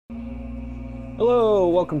Hello,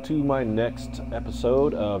 welcome to my next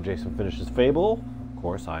episode of Jason Finishes Fable. Of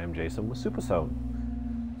course, I am Jason with Superzone.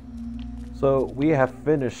 So, we have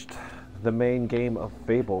finished the main game of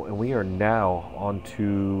Fable, and we are now on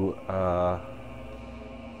to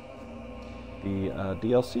the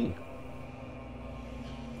DLC.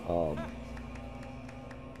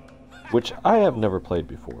 Which I have never played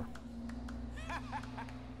before.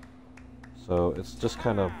 So, it's just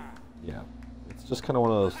kind of, it's just kind of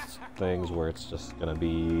one of those things where it's just going to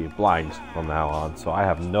be blind from now on, so I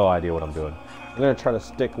have no idea what I'm doing. I'm going to try to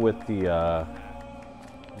stick with the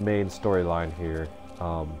main storyline here.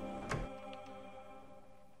 The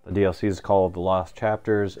DLC is called The Lost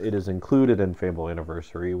Chapters. It is included in Fable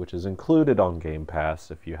Anniversary, which is included on Game Pass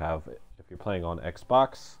if you're playing on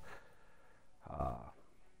Xbox.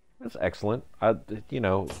 It's excellent.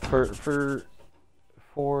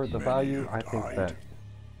 For the value, I think that.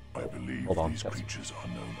 I believe these creatures are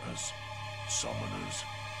known as summoners.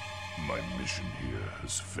 My mission here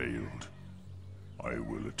has failed. I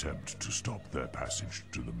will attempt to stop their passage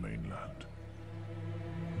to the mainland.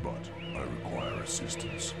 But I require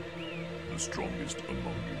assistance. The strongest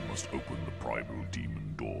among you must open the primal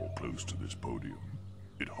demon door close to this podium.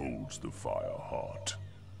 It holds the fire heart.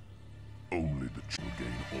 Only the will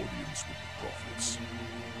gain audience with the prophets.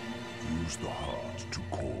 Use the heart to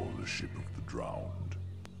call the ship of the drowned.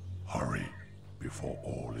 Hurry, before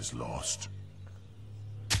all is lost.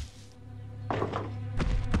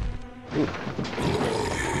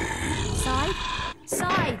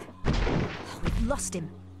 Scythe! We've lost him.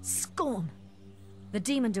 Scorn! The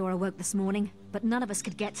demon door awoke this morning, but none of us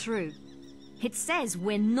could get through. It says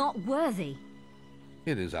we're not worthy.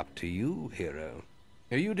 It is up to you, hero.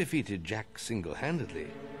 You defeated Jack single-handedly.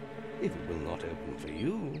 It will not open for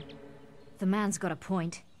you. The man's got a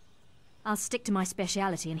point. I'll stick to my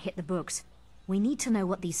speciality and hit the books. We need to know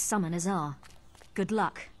what these summoners are. Good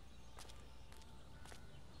luck.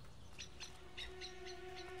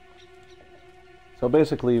 So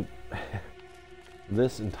basically,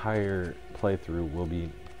 this entire playthrough will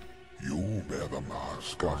be... You bear the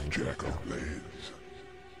mask of Jack of Blades.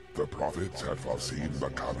 The prophets had foreseen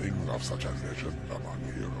the coming of such a legend among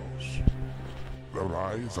heroes. The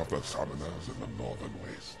rise of the summoners in the northern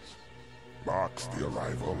wastes marks the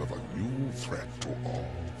arrival of a new threat to all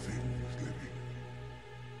things living.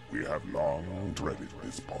 We have long dreaded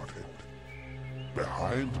this portent.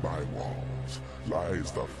 Behind my walls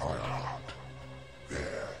lies the Fireheart.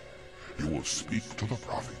 There, you will speak to the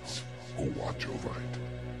prophets who watch over it.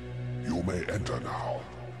 You may enter now,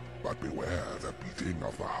 but beware the beating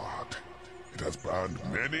of the heart. It has burned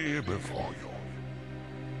many before you.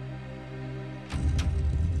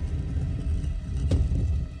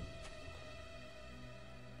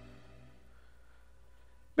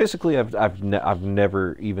 Basically, I've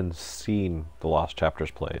never even seen the Lost Chapters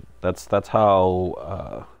played. That's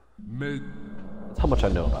how much I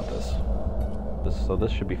know about this. So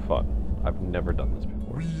this should be fun. I've never done this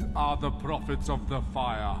before. We are the prophets of the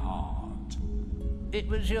Fireheart. It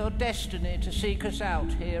was your destiny to seek us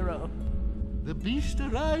out, hero. The beast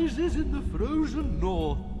arises in the frozen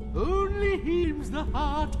north. Only hymns the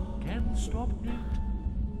heart can stop it.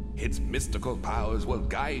 Its mystical powers will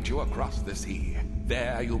guide you across the sea.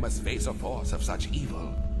 There you must face a force of such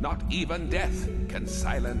evil. Not even death can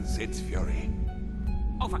silence its fury.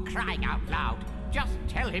 Oh, for crying out loud, just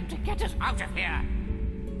tell him to get us out of here.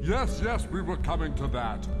 Yes, we were coming to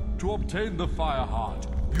that. To obtain the Fireheart,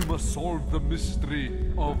 you must solve the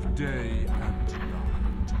mystery of day and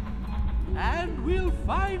night. And we'll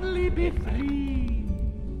finally be free.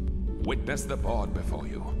 Witness the board before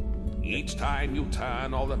you. Each time you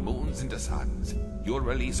turn all the moons into suns, you'll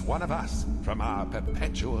release one of us from our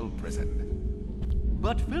perpetual prison.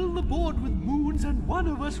 But fill the board with moons and one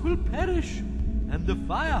of us will perish, and the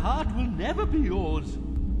Fireheart will never be yours.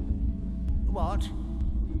 What?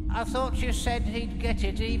 I thought you said he'd get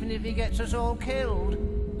it even if he gets us all killed.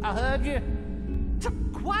 I heard you.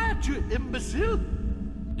 Quiet, you imbecile!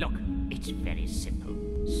 Look, it's very simple.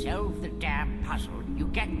 Solve the damn puzzle. You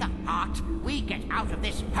get the heart, we get out of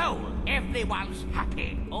this hole. Everyone's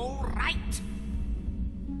happy, all right?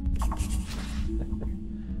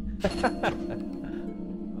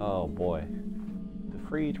 Oh boy. To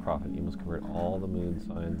free each prophet, you must convert all the moon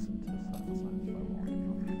signs into sun signs by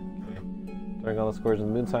walking. Okay. During all the scores of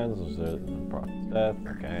the moon signs, the prophet's death.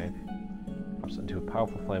 Okay. Drops into a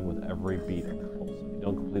powerful flame with every beat of the pulse. If you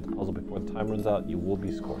don't complete the puzzle before the time runs out, you will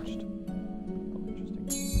be scorched. Oh,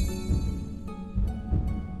 interesting.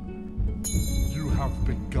 You have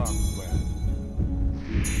begun well.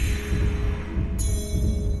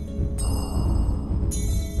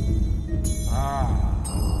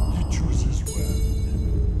 He chooses well.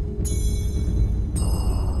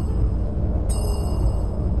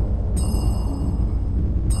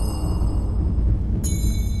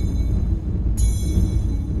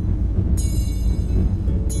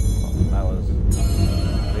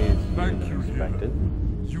 expected.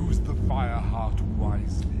 Use the fire heart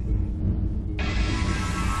wisely.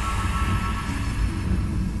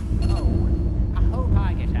 Oh, I hope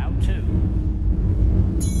I get out too.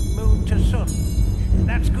 Moon to sun.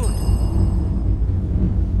 That's good.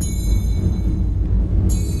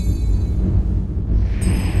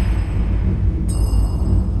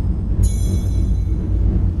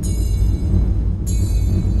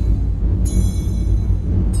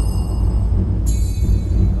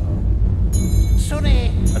 Sonny!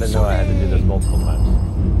 I didn't know I had to do this multiple times.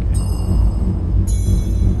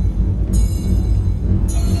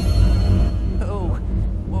 Oh,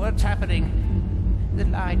 what's happening? The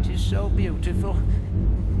light is so beautiful.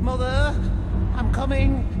 Mother, I'm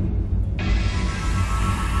coming.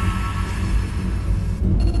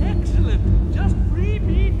 Excellent. Just free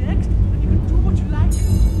me next, and you can do what you like.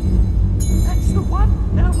 That's the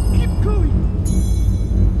one. Now keep going.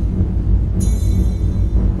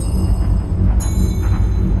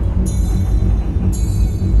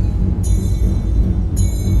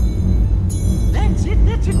 That's it.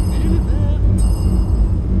 That's it. Nearly there.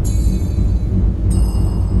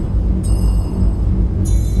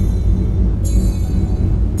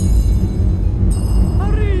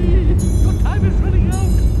 Hurry! Your time is running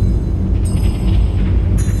out.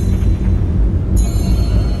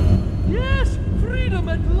 Yes, freedom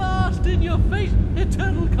at last in your face,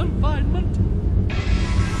 eternal confinement.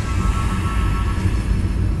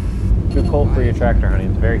 Too cold for your tractor, honey.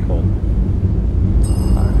 It's very cold.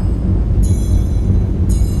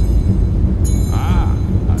 Ah,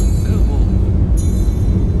 a noble.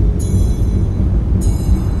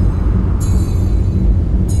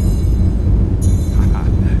 Haha,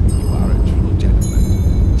 you are a true gentleman.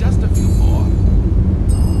 Just a few more.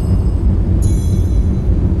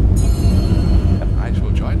 I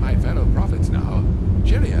shall join my fellow prophets now.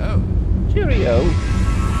 Cheerio. Cheerio.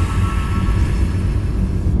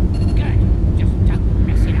 Good. Just don't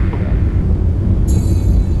mess it up.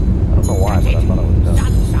 I don't know why, but I thought I was done.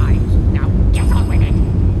 Sun signs. Now get on with it.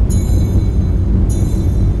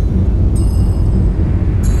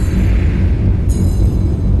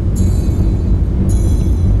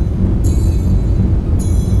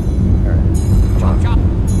 Chop, chop.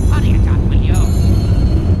 Hurry it up, will you?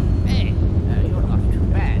 Hey, you're not too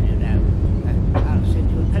bad, you know. I'll send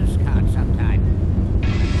you a postcard sometime.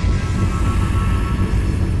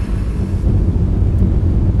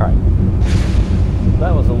 Alright.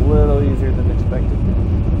 That was a little easier than expected.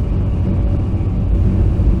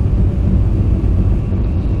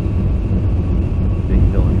 Big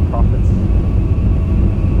villain profits.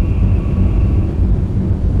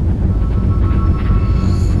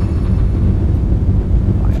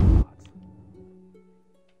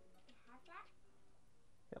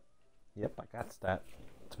 Yep, I got that.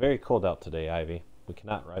 It's very cold out today, Ivy. We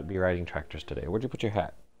cannot be riding tractors today. Where'd you put your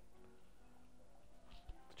hat?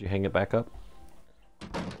 Did you hang it back up?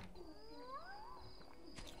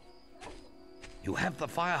 You have the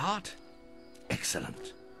fire heart?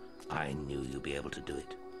 Excellent. I knew you'd be able to do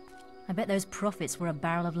it. I bet those prophets were a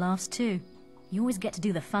barrel of laughs too. You always get to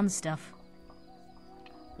do the fun stuff.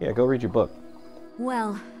 Yeah, go read your book.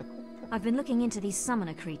 Well, I've been looking into these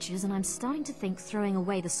summoner creatures, and I'm starting to think throwing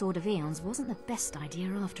away the Sword of Eons wasn't the best idea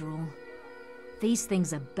after all. These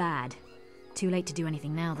things are bad. Too late to do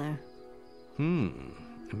anything now, though.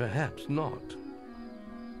 Perhaps not.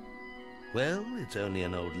 Well, it's only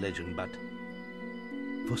an old legend, but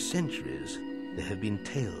for centuries there have been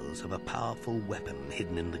tales of a powerful weapon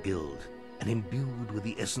hidden in the guild and imbued with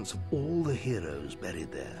the essence of all the heroes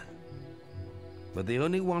buried there. But the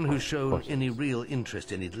only one who's shown any real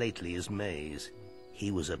interest in it lately is Maze.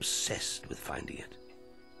 He was obsessed with finding it.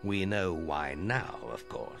 We know why now, of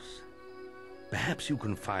course. Perhaps you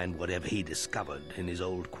can find whatever he discovered in his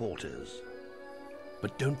old quarters.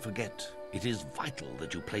 But don't forget, it is vital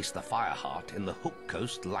that you place the fire heart in the Hook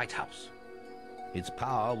Coast Lighthouse. Its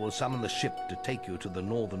power will summon the ship to take you to the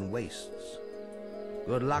northern wastes.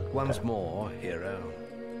 Good luck once more, hero.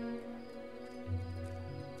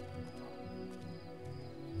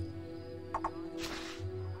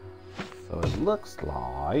 So it looks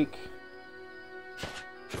like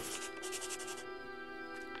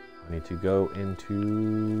I need to go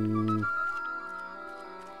into...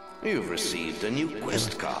 You've received a new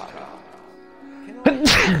quest card.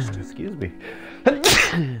 Excuse me.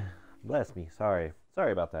 Bless me. Sorry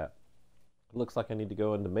about that. It looks like I need to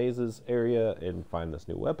go into Maze's area and find this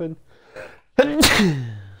new weapon.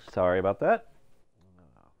 Sorry about that.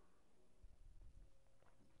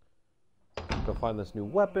 Go find this new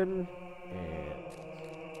weapon and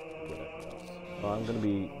whatever else. So I'm going to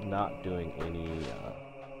be not doing any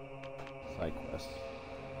side quests.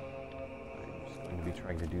 I'm just going to be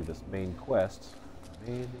trying to do this main quest,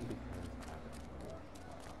 mainly because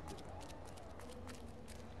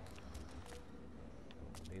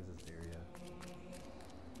mazes area.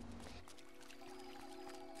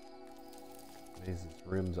 Mazes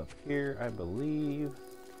rooms up here, I believe.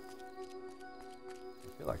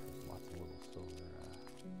 I feel like there's lots of little silver.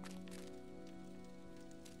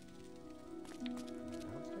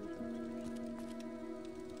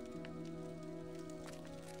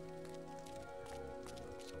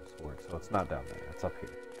 So it's not down there, it's up here.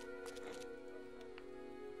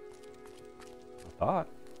 I thought.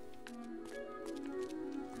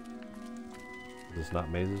 Is this not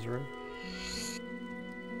Maze's room?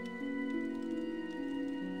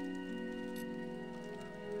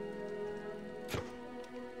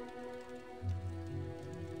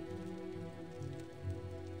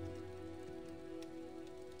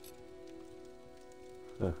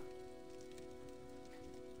 Huh.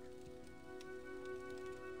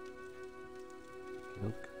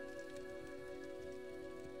 Milk.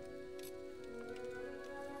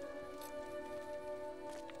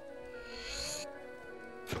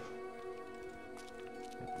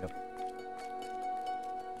 Yep.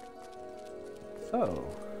 So.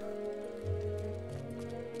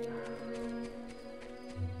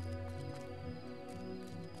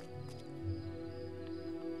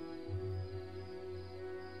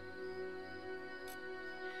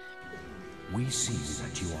 We see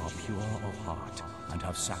that you are pure of heart and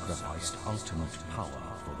have sacrificed ultimate power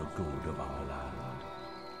for the good of our land.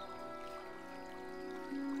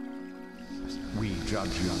 We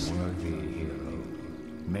judge you worthy, hero.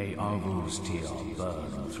 May Arvu's tear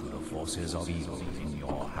burn through the forces of evil in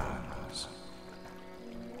your hands.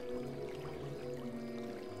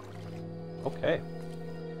 Okay.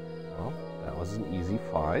 Well, that was an easy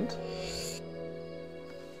find.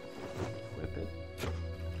 Flip it.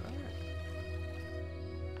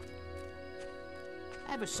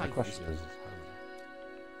 My question is, I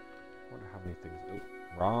wonder how many things.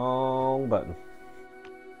 Oh, wrong button.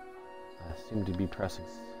 I seem to be pressing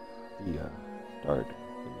the start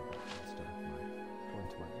instead of going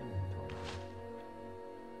to my inventory.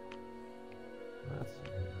 That's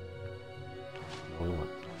the only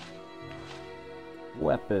one.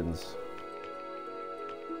 Weapons.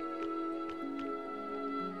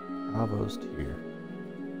 Bravo's tier.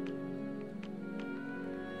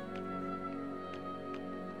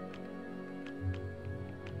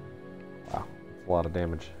 Wow, that's a lot of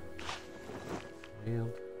damage. Well,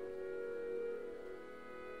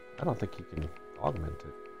 I don't think you can augment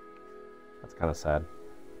it. That's kind of sad.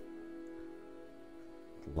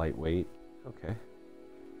 Lightweight. Okay.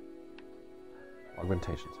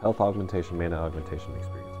 Augmentations. Health augmentation, mana augmentation,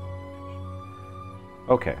 experience augmentation.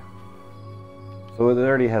 Okay. So it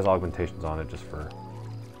already has augmentations on it just for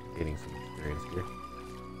gaining some experience here.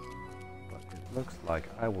 But it looks like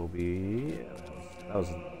I will be... That was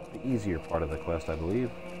the easier part of the quest, I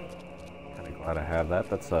believe. Kind of glad I have that.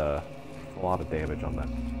 That's a lot of damage on that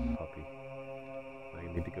puppy. Now you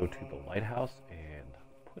need to go to the lighthouse and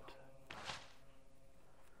put...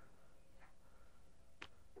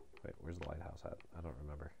 Wait, where's the lighthouse at? I don't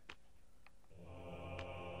remember.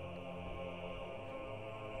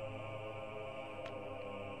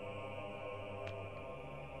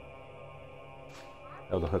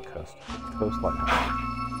 Oh, the Hook Coast. Coast Lighthouse.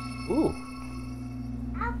 Ooh!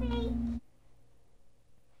 Alfie!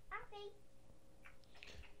 Alfie!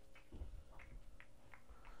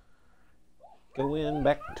 Going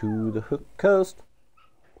back to the Hook Coast.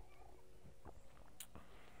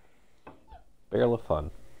 Barrel of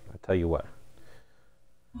fun, I tell you what.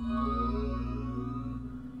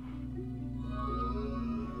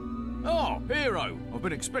 Oh, hero! I've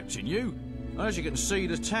been expecting you. As you can see,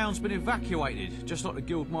 the town's been evacuated, just like the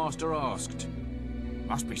Guildmaster asked.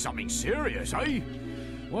 Must be something serious, eh?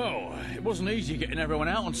 Well, it wasn't easy getting everyone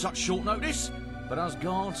out on such short notice, but us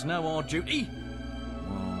guards know our duty.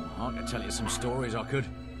 Well, I could tell you some stories I could.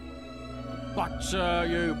 But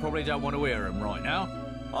you probably don't want to hear them right now.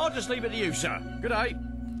 I'll just leave it to you, sir. Good day.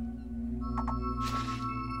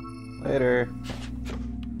 Later.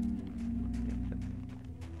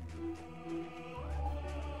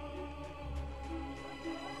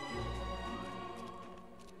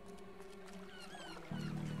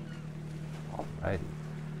 Alrighty.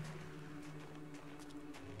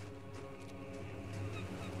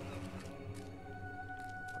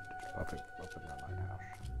 Up in that lighthouse.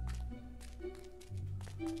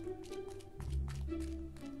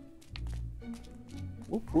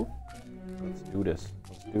 Whoop whoop. Let's do this.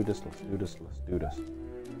 Let's do this. Let's do this. Let's do this.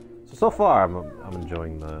 So far, I'm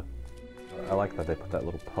enjoying the. I like that they put that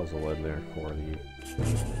little puzzle in there for the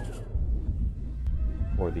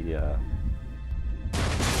for the DLC here.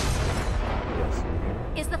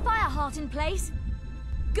 Is the fire heart in place?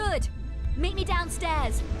 Good. Meet me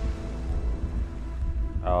downstairs.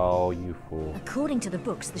 Oh, you fool. According to the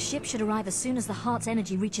books, the ship should arrive as soon as the heart's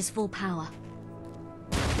energy reaches full power.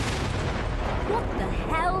 What the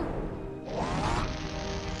hell?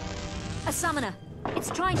 A summoner.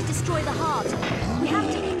 It's trying to destroy the heart. We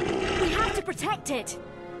have to protect it.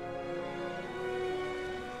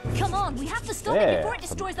 Come on, we have to stop it before it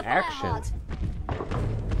destroys the fire heart.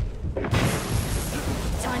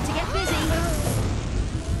 Time to get busy.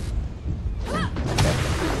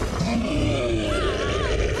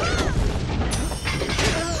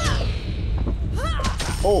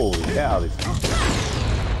 Holy cow, these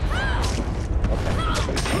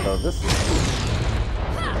Okay, so this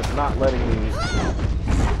is not letting me...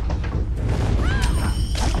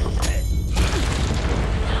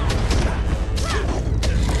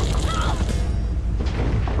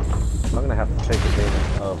 I'm gonna have to take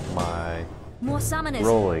advantage of my more summoners.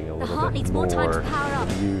 Rolling a little the heart bit needs more time to more power up.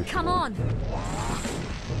 usual. Come on.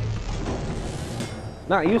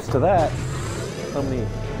 Not used to that. So many.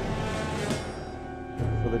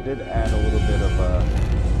 So they did add a little bit of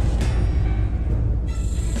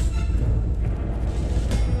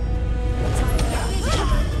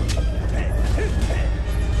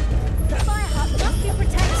The fire heart must be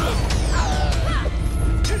protected.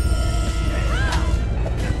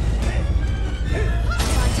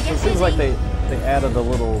 It seems like they added a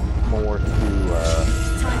little more to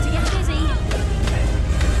Time to get busy.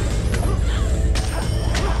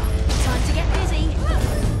 Time to get busy.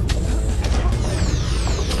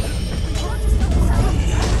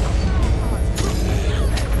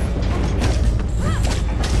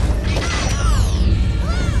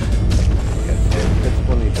 it's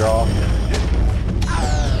when you draw.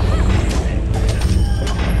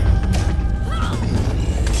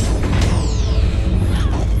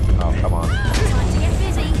 Oh, come on. Time to get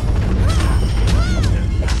busy.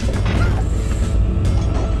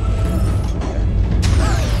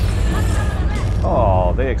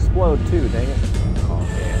 Oh, they explode too, dang it. Oh,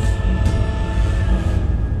 damn.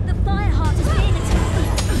 The fire heart is being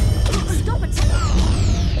attacked. Stop it.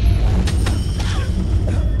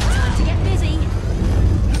 Time to get busy.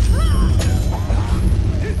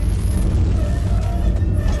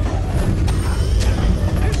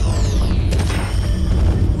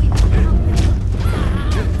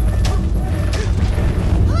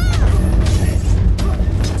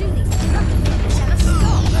 Do these things never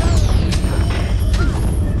stop.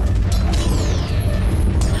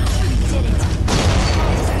 We did it. The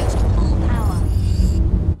heart has reached full power.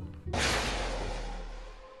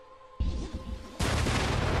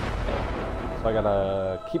 So I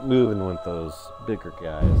gotta keep moving with those bigger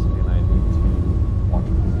guys, and I need to watch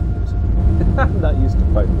this. I'm not used to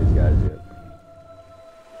fighting these guys yet.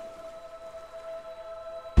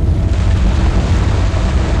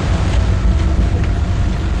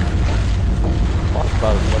 Lost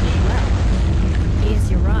about as much Here's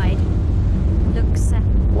your ride. Looks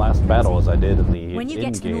last battle as I did in the when you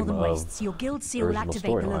get to the in-game Northern of Wastes, your guild seal will original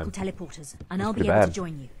activate the local storyline. teleporters, and It's I'll be pretty able to bad.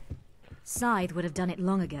 join you. Scythe would have done it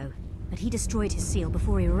long ago, but he destroyed his seal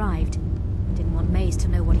before he arrived. Didn't want Maze to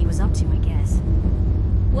know what he was up to, I guess.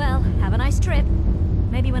 Well, have a nice trip.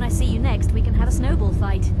 Maybe when I see you next, we can have a snowball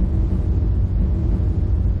fight.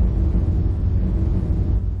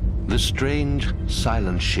 The strange,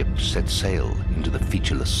 silent ship set sail into the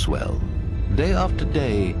featureless swell. Day after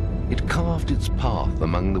day, it carved its path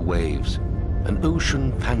among the waves, an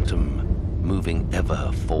ocean phantom moving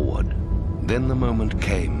ever forward. Then the moment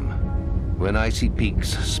came, when icy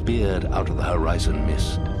peaks speared out of the horizon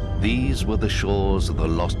mist. These were the shores of the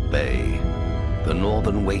Lost Bay. The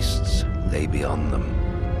northern wastes lay beyond them.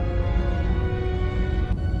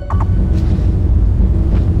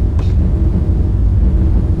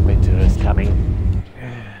 Winter is coming.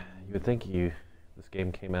 You would think this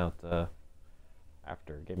game came out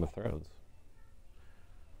after Game of Thrones.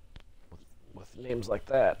 With names like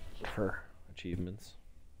that for achievements.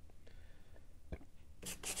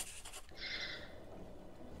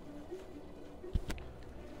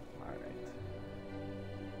 Alright.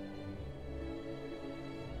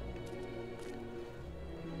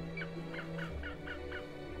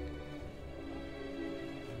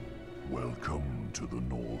 Welcome to the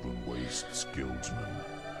Northern Wastes, Guildsman.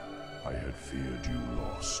 I had feared you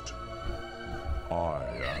lost. I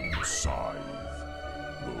am Scythe,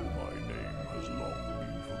 though my name has long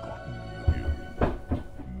been forgotten in the guild.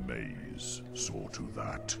 Maze saw to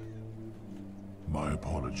that. My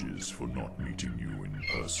apologies for not meeting you in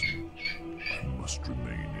person. I must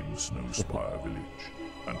remain in Snowspire Village.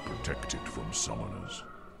 and protect it from summoners.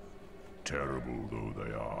 Terrible though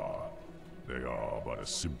they are but a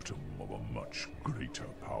symptom of a much greater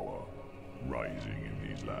power rising in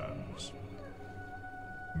these lands.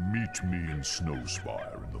 Meet me in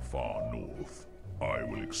Snowspire in the far north. I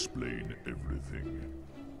will explain everything,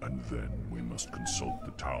 and then we must consult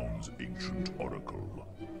the town's ancient oracle.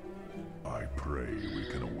 I pray we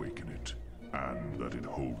can awaken it, and that it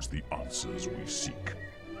holds the answers we seek.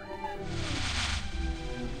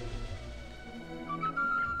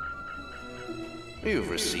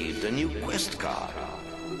 You've received a new quest card.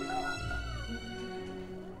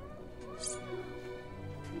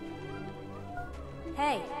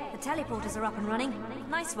 Hey, the teleporters are up and running.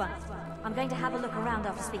 Nice one. I'm going to have a look around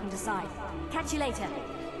after speaking to Sai. Catch you later.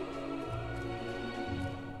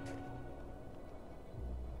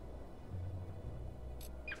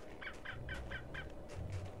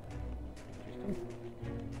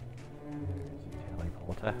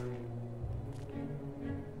 Teleporter.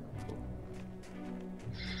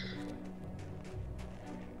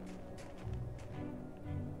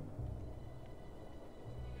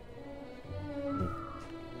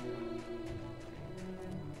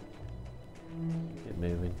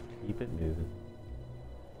 Keep it moving.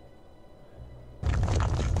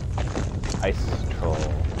 Ice troll.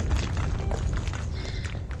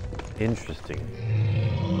 Interesting.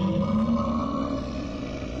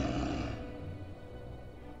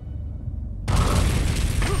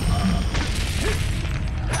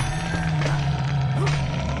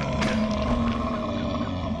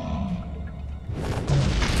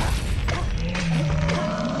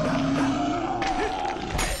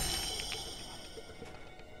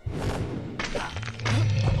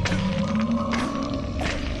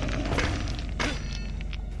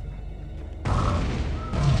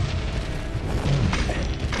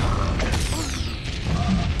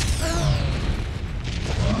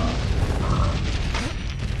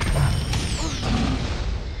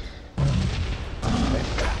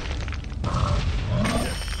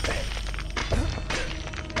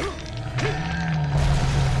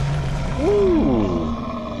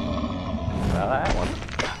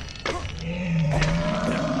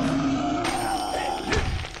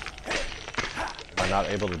 Not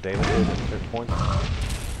able to damage it at certain points.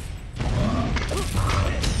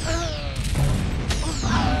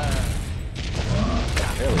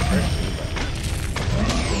 Barely hurt me,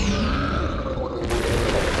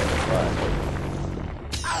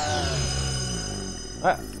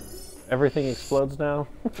 but... everything explodes now?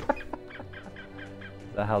 Is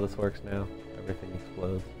that how this works now? Everything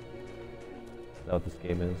explodes? Is that what this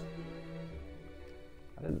game is?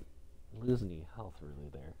 I didn't lose any health really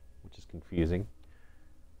there, which is confusing.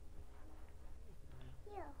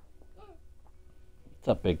 What's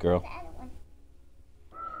up, big girl?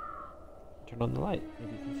 Turn on the light.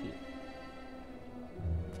 Maybe you can see it.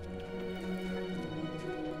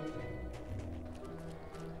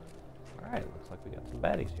 Alright, looks like we got some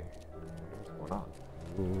baddies here. What's going on?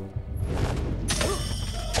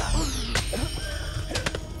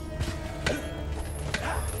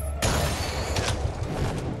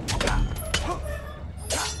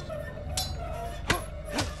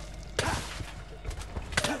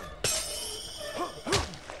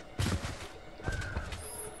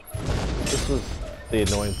 The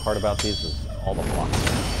annoying part about these is all the blocks.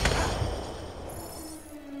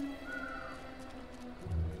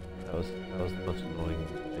 That was the most annoying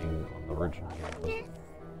thing on the original game. There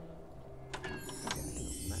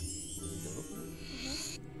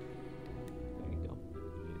you go.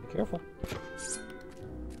 You need to be careful.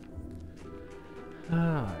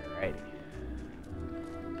 Alrighty.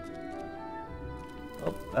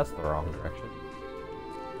 Oh, that's the wrong direction.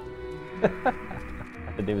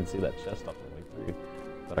 I didn't even see that chest up the way through.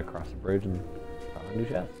 Thought I crossed the bridge and found a new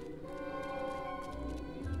chest.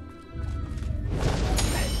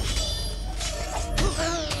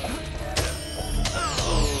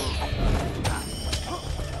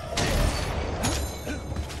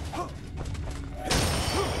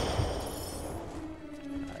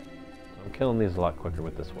 Alright, so I'm killing these a lot quicker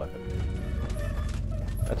with this weapon.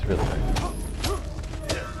 That's really nice.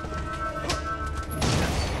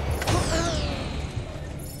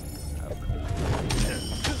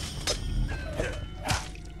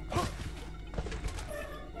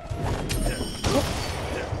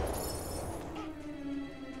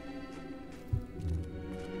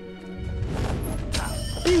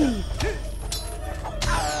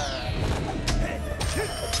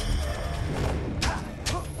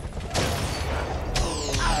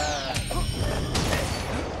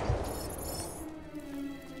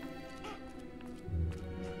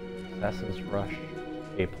 Assassin's Rush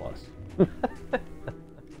A+.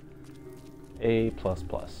 A++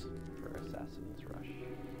 for Assassin's Rush.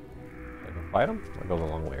 Should I go fight him or go the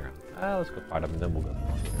long way around? Let's go fight him and then we'll go the long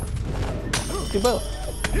way around. Let's do both.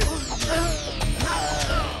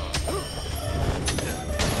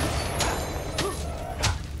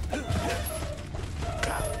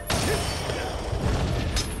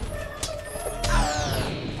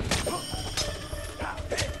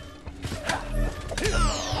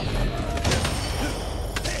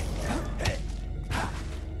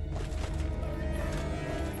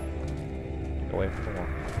 Away from the wall.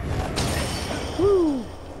 Woo!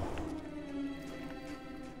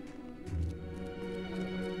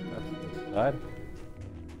 That's the side.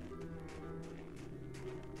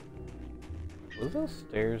 Was those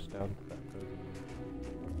stairs down to that prison?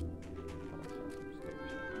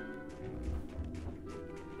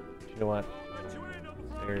 You know what?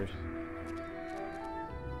 Stairs.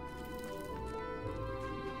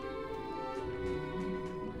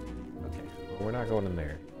 Okay, well, we're not going in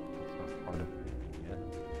there. That's not part of it yet.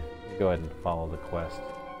 Let me go ahead and follow the quest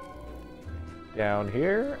down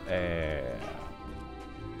here, and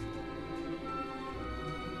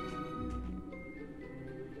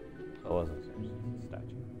that wasn't stairs, it's a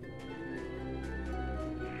statue.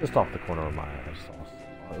 Just off the corner of my eye, I saw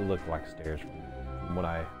it looked like stairs from when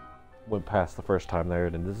I went past the first time there,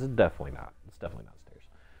 and this is definitely not. It's definitely not stairs.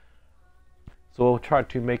 So we'll try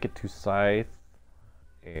to make it to Scythe,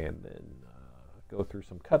 and then go through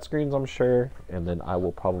some cut screens, I'm sure, and then I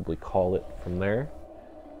will probably call it from there.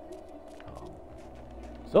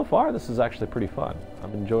 So far, this is actually pretty fun.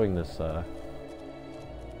 I'm enjoying this.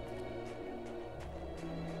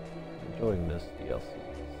 Enjoying this DLC. It's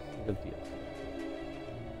a good DLC.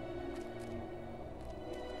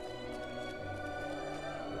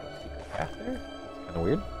 Secret path there. That's kind of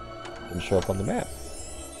weird. Didn't show up on the map.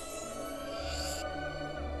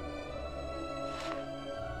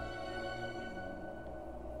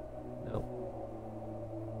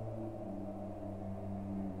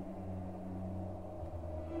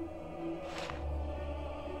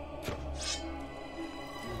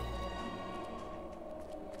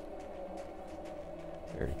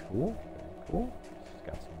 Very cool, very cool. It's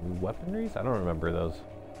got some new weaponries. I don't remember those.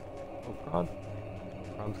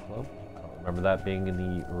 Okron's Club. I don't remember that being in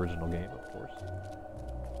the original game, of course.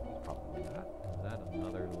 Probably not. Is that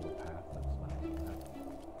another little path that's not on the map?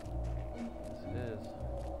 Yes, it is.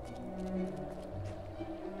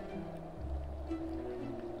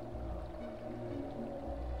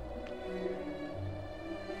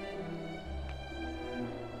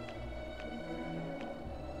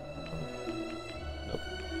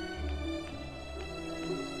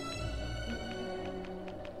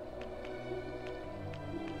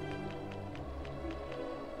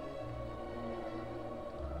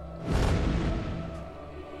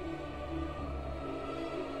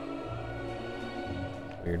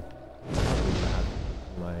 Weird.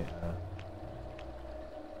 My items.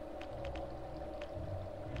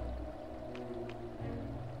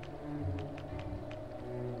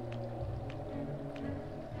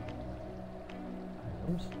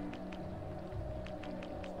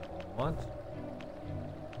 Want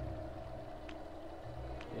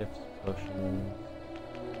gifts, potions.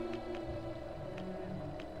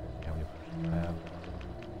 How many potions I have?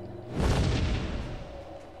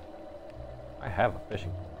 I have a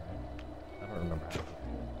fishing pole. I don't remember how to do it.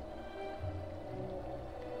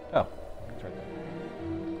 Oh, it's right there.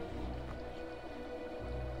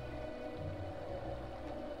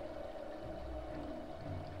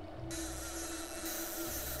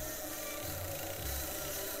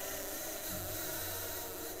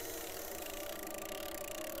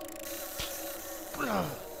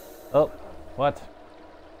 Oh, what?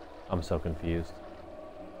 I'm so confused.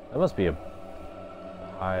 That must be a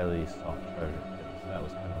highly soft treasure, because that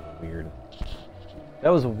was kind of weird.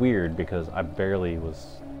 That was weird because I barely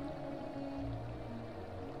was.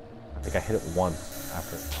 I think I hit it once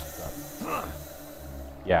after it popped up.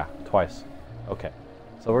 Yeah, twice. Okay,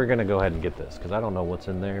 so we're gonna go ahead and get this because I don't know what's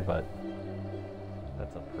in there, but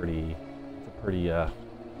that's a pretty,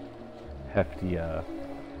 hefty.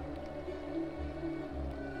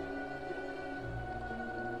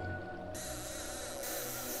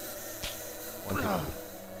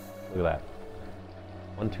 Look at that.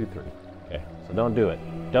 1, 2, 3. Okay, so don't do it.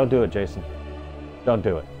 Don't do it, Jason. Don't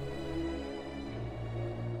do it.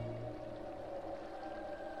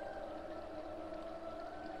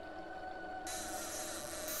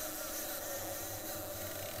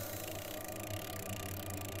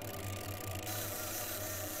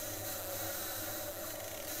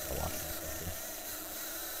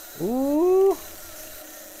 Ooh!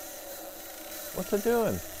 What's it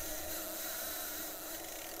doing?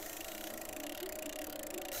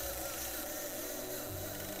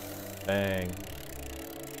 Bang.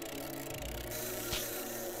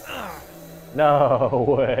 No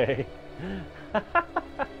way.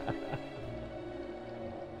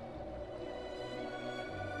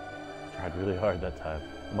 Tried really hard that time.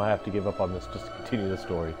 I might have to give up on this just to continue the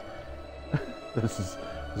story. This is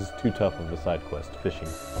too tough of a side quest, fishing.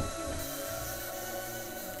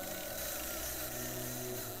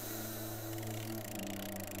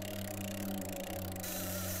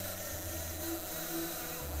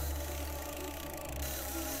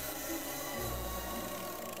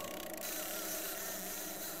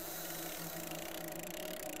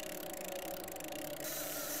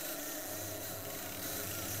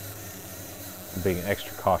 I'm being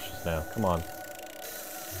extra cautious now. Come on.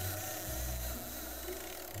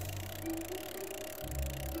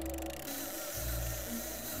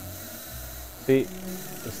 See,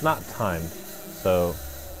 it's not timed, so...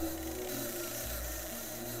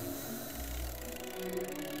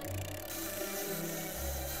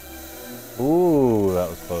 Ooh, that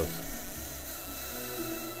was close.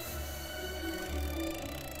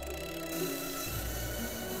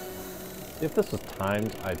 If this was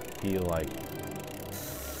timed, I'd feel like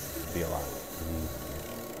it'd be a lot easier.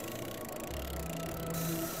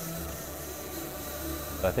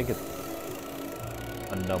 But I think it's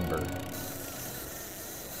a number.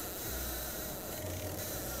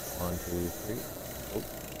 1, 2, 3. Oh,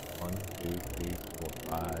 1, 2, 3, 4,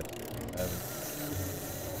 5, 6, 7.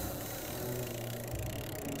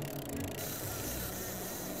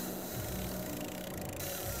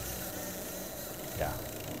 Yeah,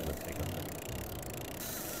 it'll take a minute.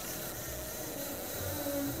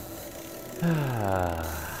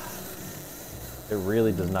 It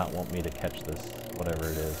really does not want me to catch this, whatever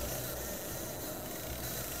it is.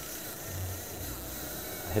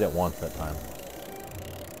 I hit it once that time.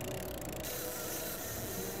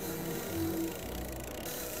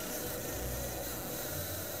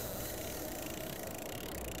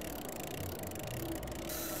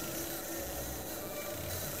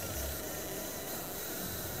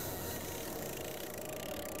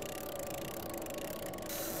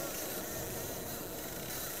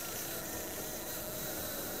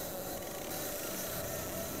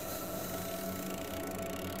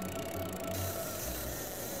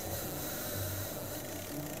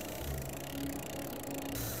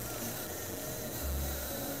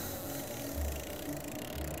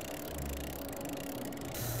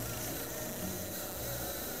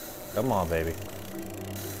 Come on, baby.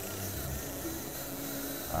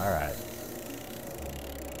 All right.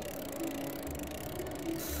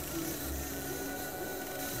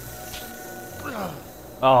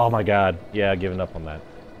 Oh my God. Yeah, giving up on that.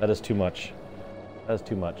 That is too much. That is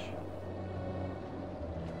too much.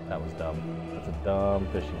 That was dumb. That's a dumb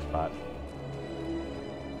fishing spot.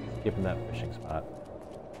 Skipping that fishing spot.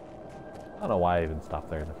 I don't know why I even stopped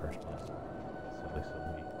there in the first place. Silly,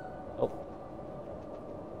 silly me. Oh.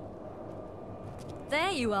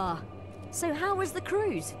 There you are. So how was the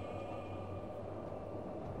cruise?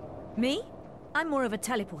 Me? I'm more of a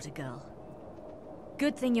teleporter girl.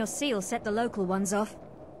 Good thing your seal set the local ones off.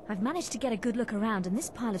 I've managed to get a good look around, and this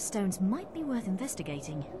pile of stones might be worth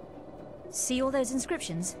investigating. See all those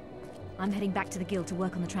inscriptions? I'm heading back to the guild to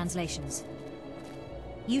work on the translations.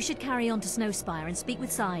 You should carry on to Snowspire and speak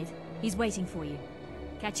with Scythe. He's waiting for you.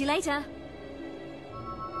 Catch you later.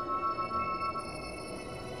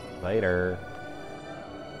 Later.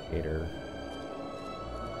 Later.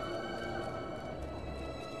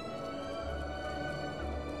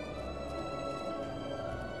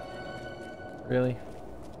 Really?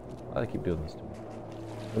 Why do they keep doing this to me?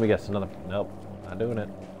 Let me guess, another... Nope, not doing it.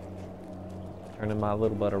 Turning my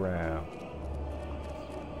little butt around.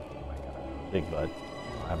 Oh my God, big butt.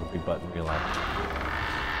 I have a big butt in real life.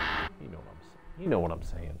 You know what I'm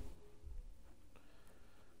saying.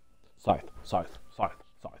 Scythe, Scythe, Scythe,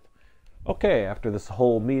 Scythe. Okay, after this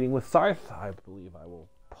whole meeting with Scythe, I believe I will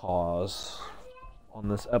pause on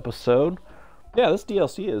this episode. Yeah, this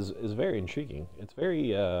DLC is very intriguing. It's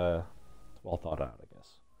very well thought out, I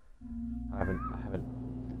guess. I haven't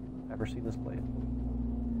ever seen this played.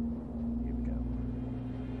 Here we go.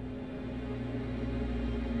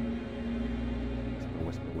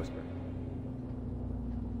 Whisper, whisper, whisper.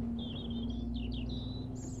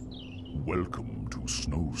 Welcome to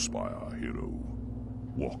Snowspire, hero.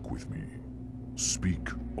 Walk with me.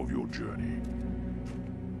 Speak of your journey.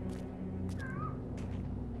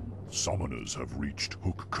 Summoners have reached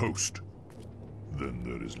Hook Coast. Then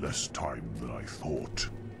there is less time than I thought,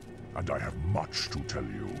 and I have much to tell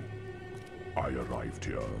you. I arrived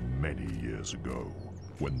here many years ago,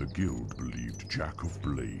 when the guild believed Jack of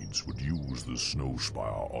Blades would use the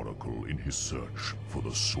Snowspire Oracle in his search for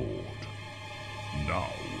the sword. Now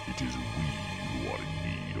it is we who are in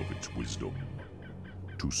need of its wisdom.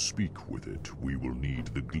 To speak with it, we will need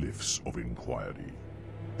the Glyphs of Inquiry.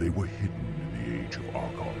 They were hidden in the Age of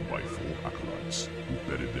Archon by 4 acolytes who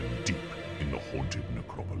buried them deep in the haunted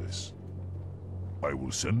necropolis. I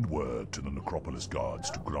will send word to the necropolis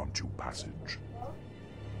guards to grant you passage.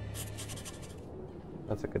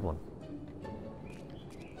 That's a good one.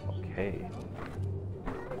 Okay.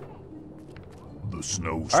 The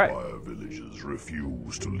Snowspire villagers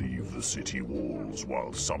refuse to leave the city walls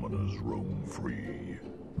while summoners roam free.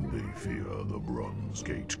 They fear the Bronze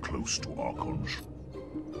Gate close to Archon.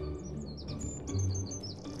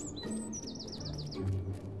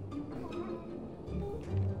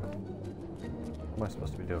 What am I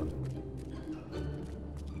supposed to be doing?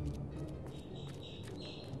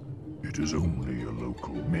 It is only a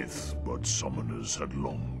local myth, but summoners had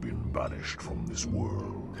long been banished from this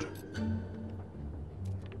world.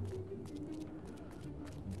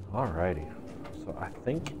 Alrighty. So I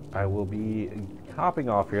think I will be hopping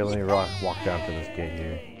off here. Let me walk down to this gate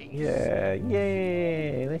here. Yeah,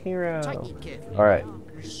 yay, the hero. Alright.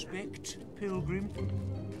 Respect, pilgrim.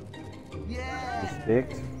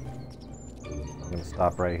 Respect. I'm gonna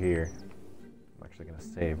stop right here. I'm actually gonna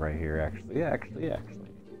save right here, actually. Actually.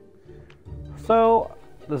 So,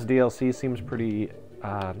 this DLC seems pretty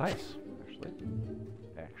nice,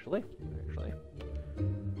 actually. So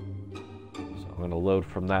I'm gonna load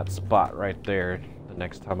from that spot right there the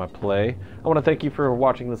next time I play. I want to thank you for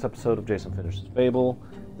watching this episode of Jason Finishes Fable.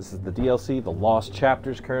 This is the DLC, the Lost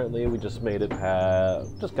Chapters currently. We just made it,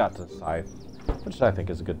 just got to Scythe, which I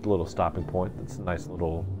think is a good little stopping point. It's a nice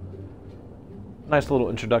little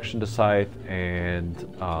introduction to Scythe,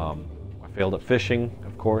 and I failed at fishing,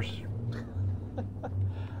 of course.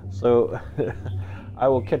 So, I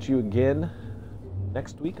will catch you again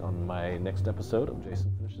next week on my next episode of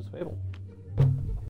Jason Finishes Fable.